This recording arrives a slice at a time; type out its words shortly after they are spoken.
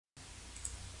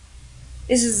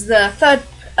This is the third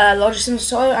Logic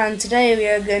tutorial, and today we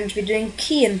are going to be doing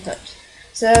key input.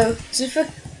 So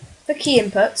for key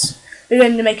inputs, we're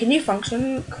going to make a new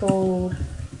function called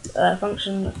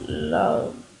function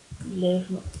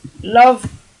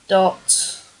love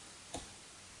dot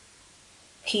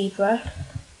key pref,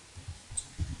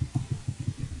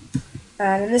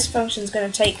 and in this function is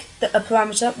going to take a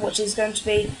parameter which is going to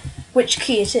be which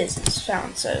key it is it's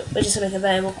found. So we're just going to make a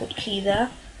variable called key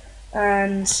there,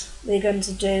 and we're going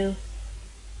to do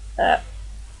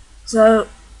so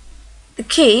the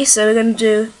key. So we're going to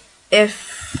do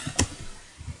if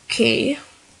key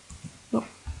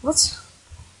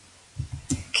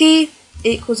key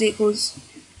equals,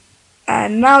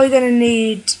 and now we're going to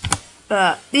need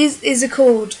these are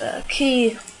called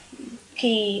key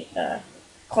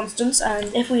constants,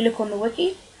 and if we look on the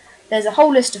wiki, there's a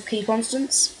whole list of key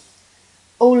constants,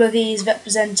 all of these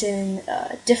representing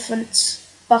a different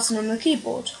button on the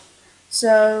keyboard.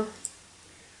 So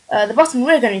the button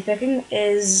we're going to be picking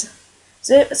is,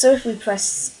 so if we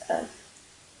press,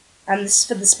 and this is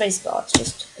for the space bar, it's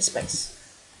just a space.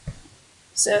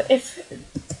 So if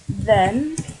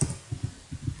then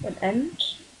an end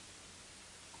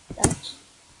that,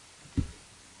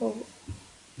 oh,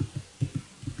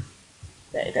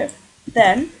 there you go.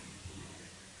 Then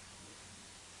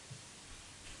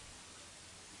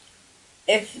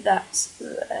if that's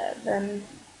then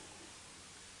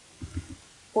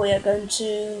we are going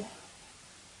to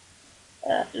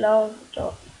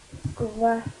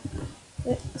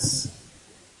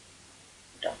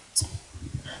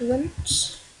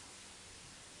love.graphics.print.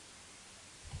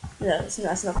 No, that's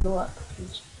not going to work.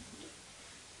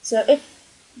 So if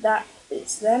that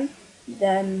is then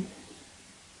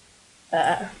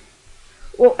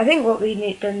well, I think what we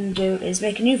need to do is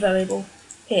make a new variable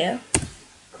here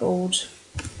called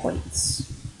points.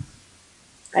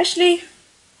 Actually,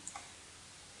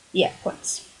 yeah,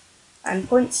 points. And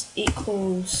points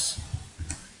equals,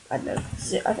 I don't know,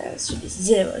 I think it should be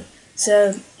 0.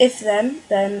 So if then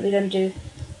we're going to do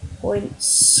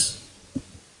points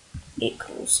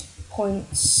equals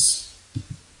points,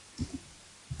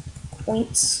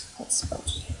 what's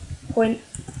spelled?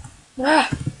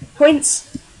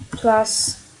 Points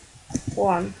plus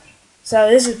 1. So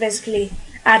this is basically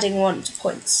adding 1 to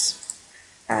points.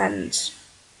 And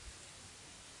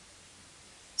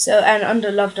so, and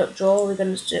under love.draw, we're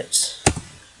going to do it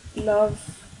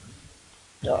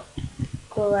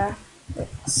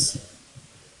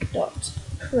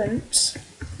love.graphics.print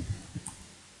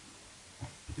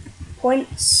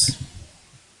points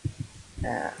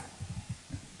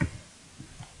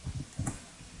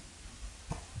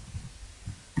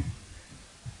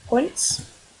points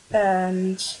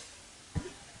and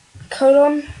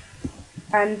colon,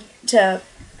 and to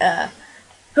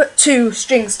put two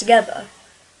strings together,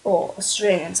 or a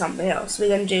string and something else, we're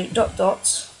going to do dot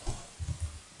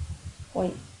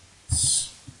points.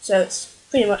 So it's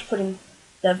pretty much putting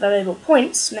the variable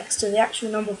points next to the actual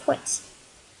number of points.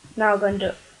 Now we're going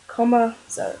to do comma,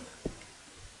 so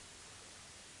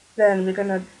then we're going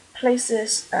to place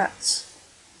this at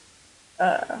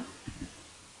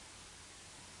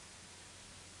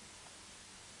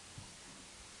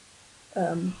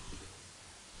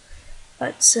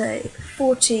let's say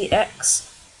 40x,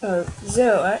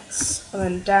 0x, and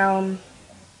then down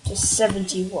to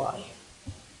 70y.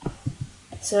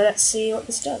 So let's see what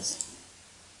this does.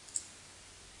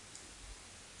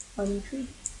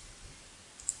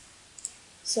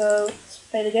 So let's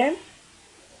play the game.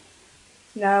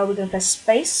 Now we're going to press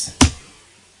space.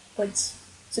 Points.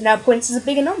 So now points is a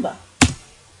bigger number.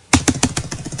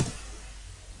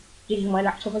 Using my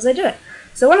laptop as I do it.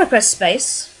 So when I press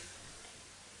space,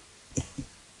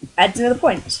 adds another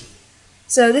point.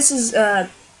 So this is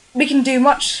we can do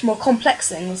much more complex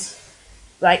things,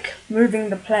 like moving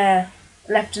the player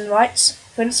left and right,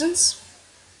 for instance,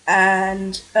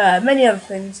 and many other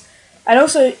things. And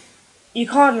also, you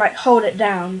can't like hold it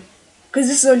down, because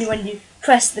this is only when you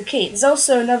press the key. There's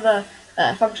also another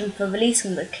function for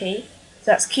releasing the key,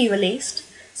 so that's key released.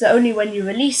 So only when you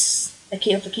release a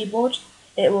key off the keyboard,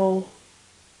 it will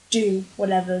do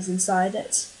whatever's inside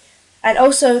it. And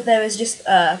also there is just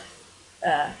a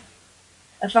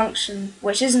function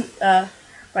which isn't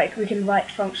like we can write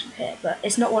function here, but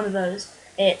it's not one of those.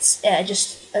 It's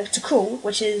just to call,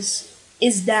 which is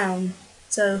down.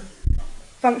 So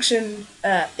function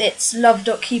it's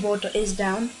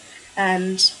love.keyboard.isDown,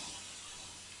 and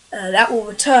that will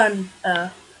return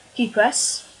key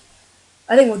press.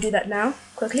 I think we'll do that now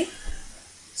quickly.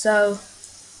 So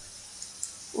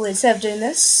instead of doing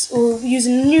this, we'll use a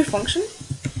new function,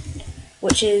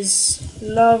 which is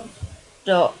love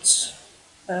dot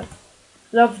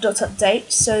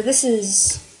Love.update. So this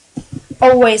is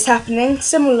always happening,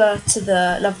 similar to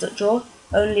the Love.draw,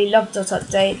 only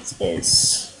Love.update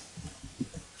is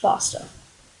faster.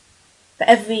 For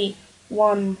every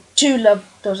two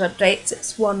Love.updates,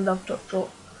 it's one Love.draw. You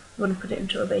want to put it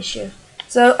into a ratio.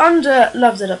 So under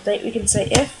Love.update, we can say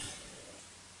if.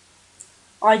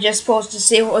 I just paused to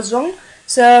see what was wrong.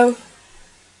 So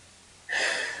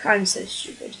I'm so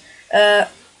stupid. The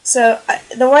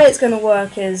way it's going to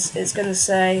work is it's going to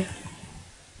say,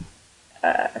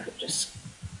 if we just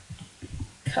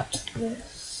cut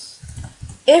this,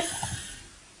 if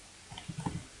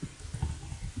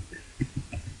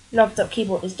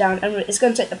love.keyboard is down, and it's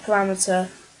going to take the parameter,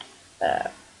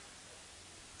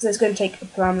 so it's going to take a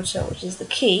parameter which is the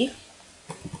key,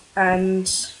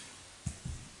 and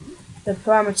the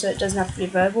parameter, it doesn't have to be a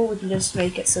variable, we can just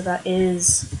make it so that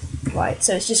is right.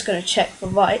 So it's just going to check for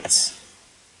right,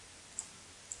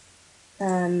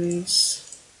 and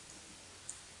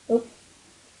oh,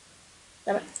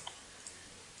 damn it.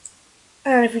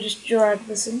 And if we just drag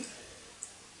this in,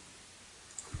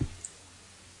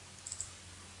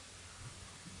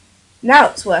 now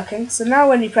it's working. So now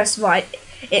when you press right,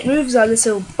 it moves our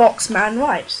little box man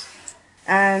right,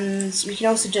 and we can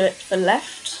also do it for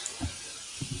left.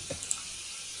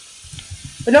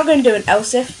 We're not going to do an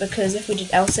else if, because if we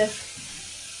did else if,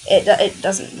 it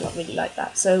doesn't not really like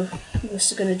that. So we're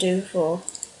just going to do for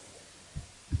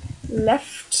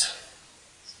left.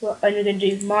 We're only going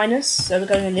to do minus, so we're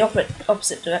going in the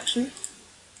opposite direction.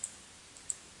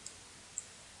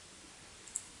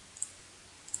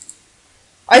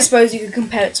 I suppose you could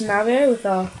compare it to Mario with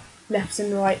our left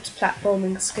and right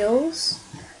platforming skills.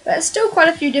 But there's still quite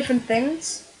a few different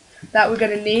things that we're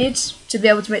going to need to be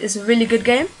able to make this a really good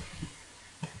game.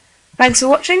 Thanks for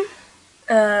watching.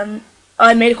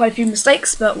 I made quite a few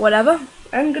mistakes, but whatever,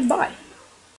 and goodbye.